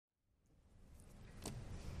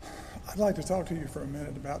I'd like to talk to you for a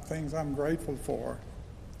minute about things I'm grateful for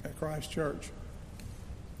at Christ Church.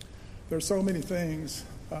 There's so many things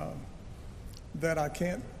that I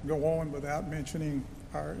can't go on without mentioning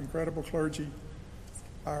our incredible clergy,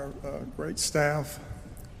 our great staff,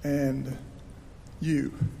 and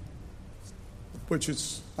you, which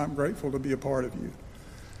is, I'm grateful to be a part of you.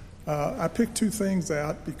 I picked two things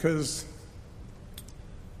out because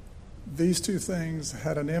these two things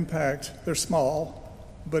had an impact. They're small,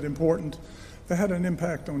 but important. They had an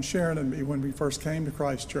impact on Sharon and me when we first came to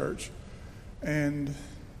Christ Church, and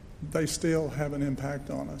they still have an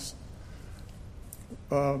impact on us.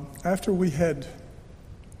 After we had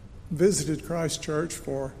visited Christ Church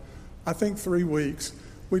for, I think, 3 weeks,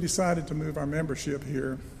 we decided to move our membership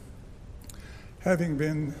here. Having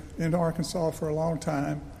been in Arkansas for a long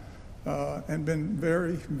time and been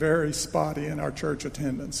very, very spotty in our church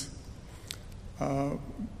attendance,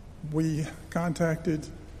 we contacted,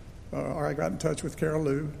 or I got in touch with Carol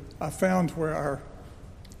Lou. I found where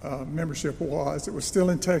our membership was. It was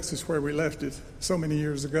still in Texas where we left it so many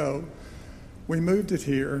years ago. We moved it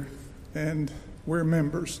here, and we're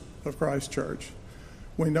members of Christ Church.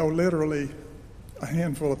 We know literally a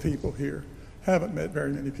handful of people here. Haven't met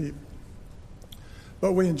very many people.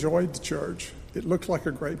 But we enjoyed the church. It looked like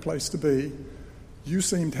a great place to be. You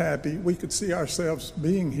seemed happy. We could see ourselves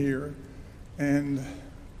being here, and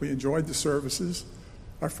we enjoyed the services.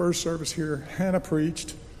 Our first service here, Hannah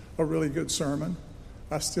preached a really good sermon.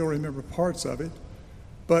 I still remember parts of it.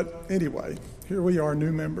 But anyway, here we are,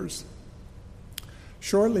 new members.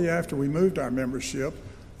 Shortly after we moved our membership,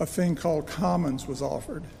 a thing called Commons was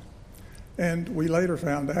offered. And we later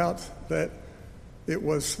found out that it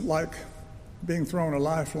was like being thrown a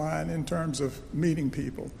lifeline in terms of meeting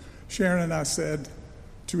people. Sharon and I said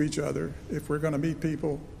to each other, if we're going to meet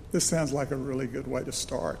people, this sounds like a really good way to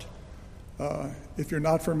start. If you're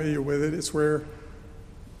not familiar with it, it's where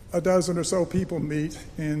a dozen or so people meet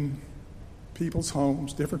in people's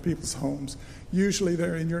homes, different people's homes. Usually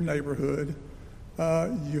they're in your neighborhood.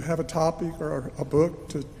 You have a topic or a book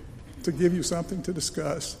to give you something to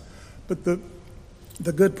discuss. But the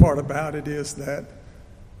good part about it is that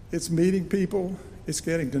it's meeting people, it's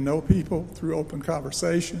getting to know people through open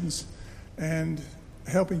conversations, and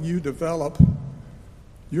helping you develop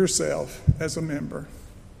yourself as a member.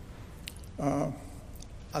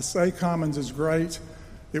 I say Commons is great.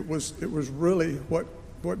 It was really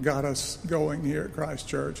what got us going here at Christ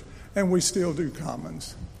Church, and we still do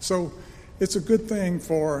Commons. So it's a good thing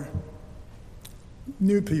for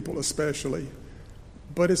new people especially,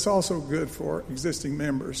 but it's also good for existing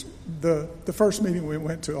members. The first meeting we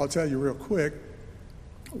went to, I'll tell you real quick,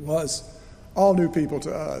 was all new people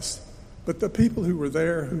to us. But the people who were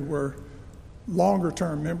there who were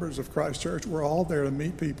longer-term members of Christ Church were all there to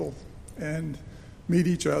meet people and meet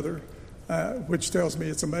each other, which tells me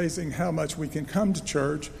it's amazing how much we can come to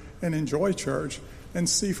church and enjoy church and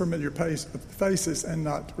see familiar faces and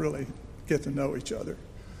not really get to know each other.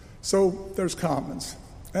 So there's Commons,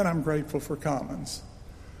 and I'm grateful for Commons.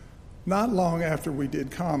 Not long after we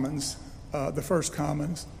did Commons, the first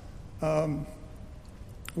Commons,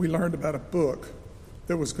 we learned about a book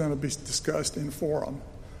that was going to be discussed in Forum.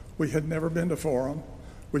 We had never been to Forum.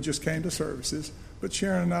 We just came to services. But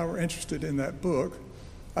Sharon and I were interested in that book.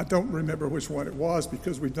 I don't remember which one it was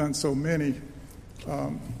because we've done so many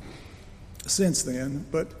since then.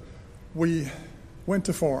 But we went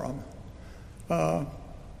to Forum.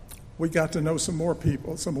 We got to know some more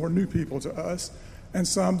people, some more new people to us, and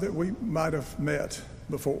some that we might have met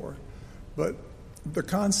before. But the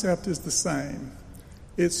concept is the same.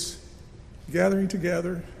 It's gathering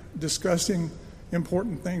together, discussing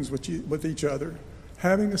important things with each other,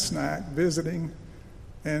 having a snack, visiting,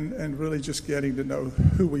 and really just getting to know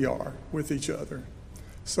who we are with each other.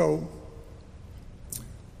 So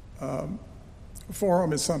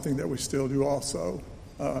Forum is something that we still do also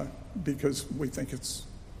because we think it's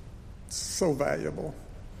so valuable.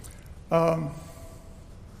 And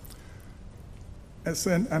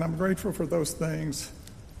I'm grateful for those things,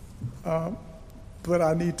 but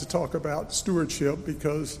I need to talk about stewardship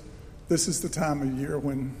because this is the time of year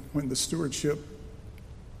when the stewardship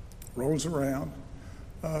rolls around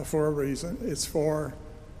for a reason. It's for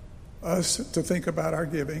us to think about our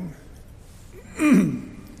giving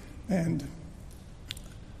and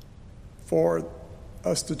for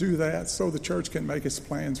us to do that so the church can make its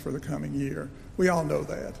plans for the coming year. We all know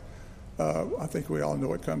that. I think we all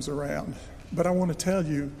know it comes around. But I want to tell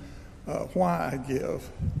you why I give.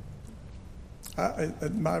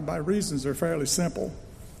 My reasons are fairly simple.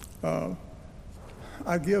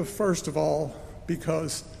 I give, first of all,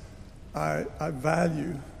 because I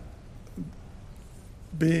value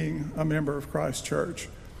being a member of Christ Church.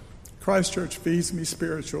 Christ Church feeds me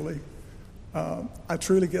spiritually. I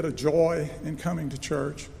truly get a joy in coming to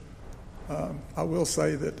church. I will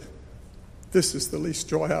say that this is the least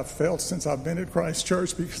joy I've felt since I've been at Christ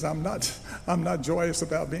Church, because I'm not joyous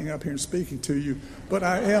about being up here and speaking to you, but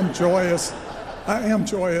I am joyous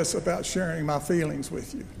about sharing my feelings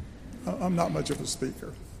with you. I'm not much of a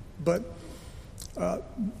speaker, but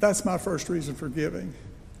that's my first reason for giving.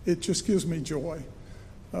 It just gives me joy,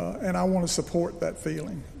 and I want to support that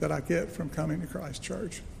feeling that I get from coming to Christ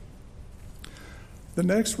Church. The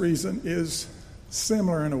next reason is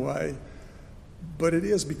similar in a way, but it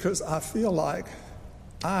is because I feel like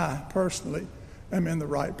I personally am in the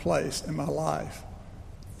right place in my life.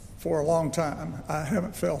 For a long time, I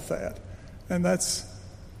haven't felt that. And that's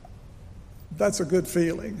a good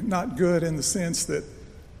feeling. Not good in the sense that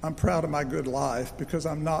I'm proud of my good life, because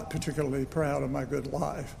I'm not particularly proud of my good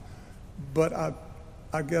life. But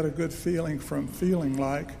I get a good feeling from feeling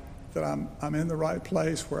like that I'm in the right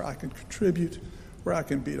place where I can contribute, where I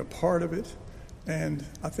can be a part of it. And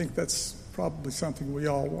I think that's probably something we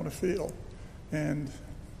all want to feel. And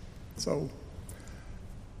so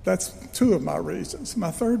that's two of my reasons.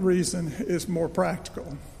 My third reason is more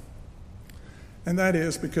practical, and that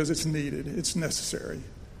is because it's needed, it's necessary.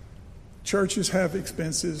 Churches have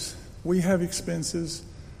expenses, we have expenses.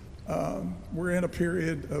 We're in a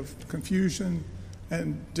period of confusion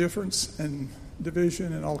and difference and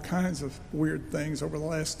division and all kinds of weird things over the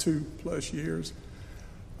last 2+ years.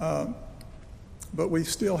 But we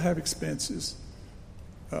still have expenses.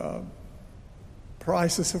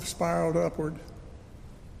 Prices have spiraled upward,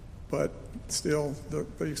 but still the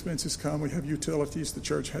expenses come. We have utilities. The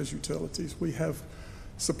church has utilities. We have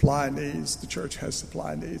supply needs. The church has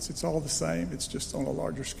supply needs. It's all the same. It's just on a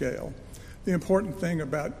larger scale. The important thing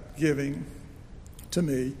about giving, to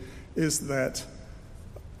me, is that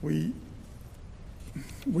we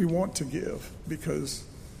want to give because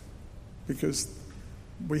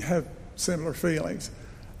we have similar feelings.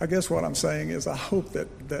 I guess what I'm saying is I hope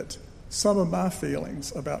that some of my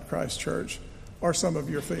feelings about Christ Church are some of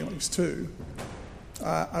your feelings too.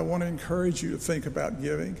 I want to encourage you to think about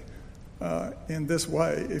giving in this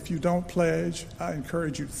way. If you don't pledge, I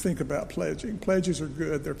encourage you to think about pledging. Pledges are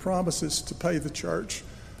good. They're promises to pay the church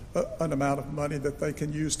an amount of money that they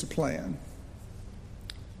can use to plan.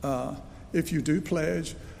 If you do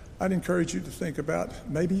pledge, I'd encourage you to think about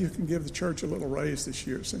maybe you can give the church a little raise this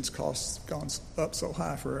year since costs have gone up so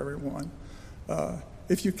high for everyone.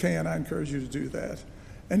 If you can, I encourage you to do that.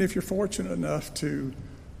 And if you're fortunate enough to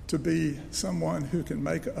be someone who can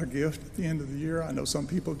make a gift at the end of the year, I know some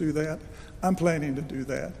people do that. I'm planning to do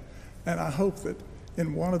that. And I hope that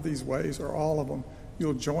in one of these ways, or all of them,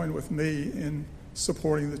 you'll join with me in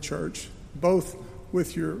supporting the church, both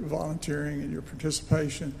with your volunteering and your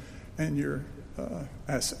participation and your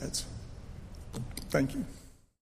assets. Thank you.